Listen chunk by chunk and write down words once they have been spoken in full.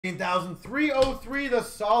303, the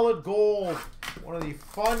solid gold. One of the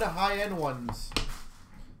fun high-end ones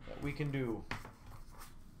that we can do.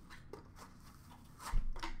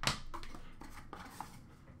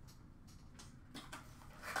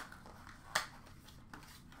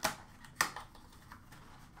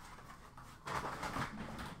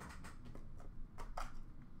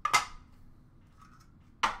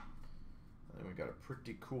 And we got a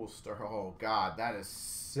pretty cool star. Oh God, that is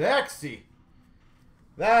sexy.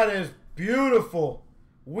 That is beautiful.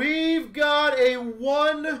 We've got a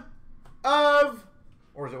one of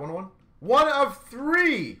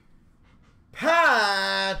 3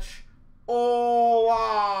 patch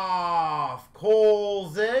Olaf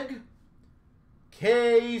Kolzig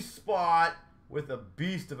K-Spot with a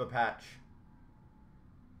beast of a patch.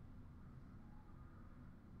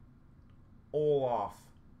 Olaf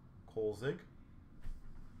Kolzig.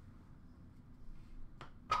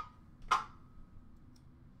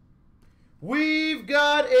 We've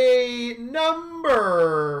got a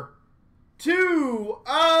number 2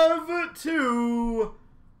 of 2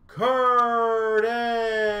 Curtis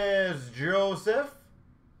Joseph.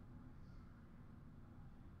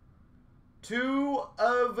 2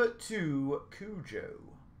 of 2 Cujo.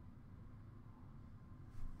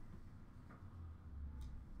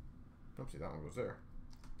 Oopsie, that one goes there.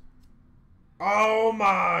 Oh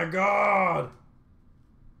my God!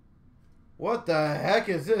 What the heck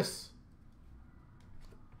is this?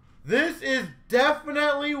 This is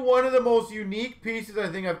definitely one of the most unique pieces I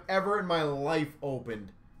think I've ever in my life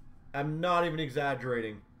opened. I'm not even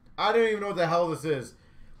exaggerating. I don't even know what the hell this is.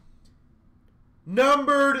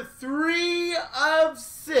 Numbered 3 of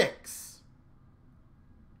 6.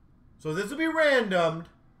 So this will be randomed.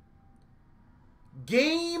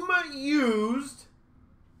 Game used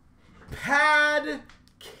Pad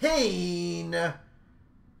Kane of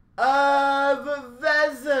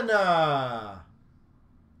Vezina.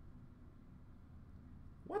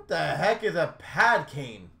 What the heck is a Pad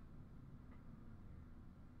Kane?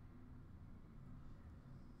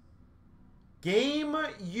 Game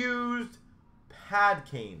used Pad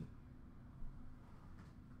Kane.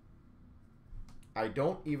 I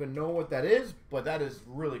don't even know what that is, but that is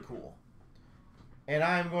really cool. And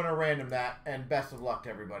I'm going to random that, and best of luck to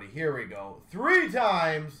everybody. Here we go. 3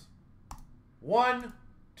 times. 1,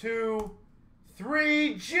 2,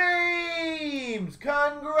 3. James!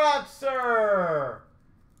 Congrats, sir!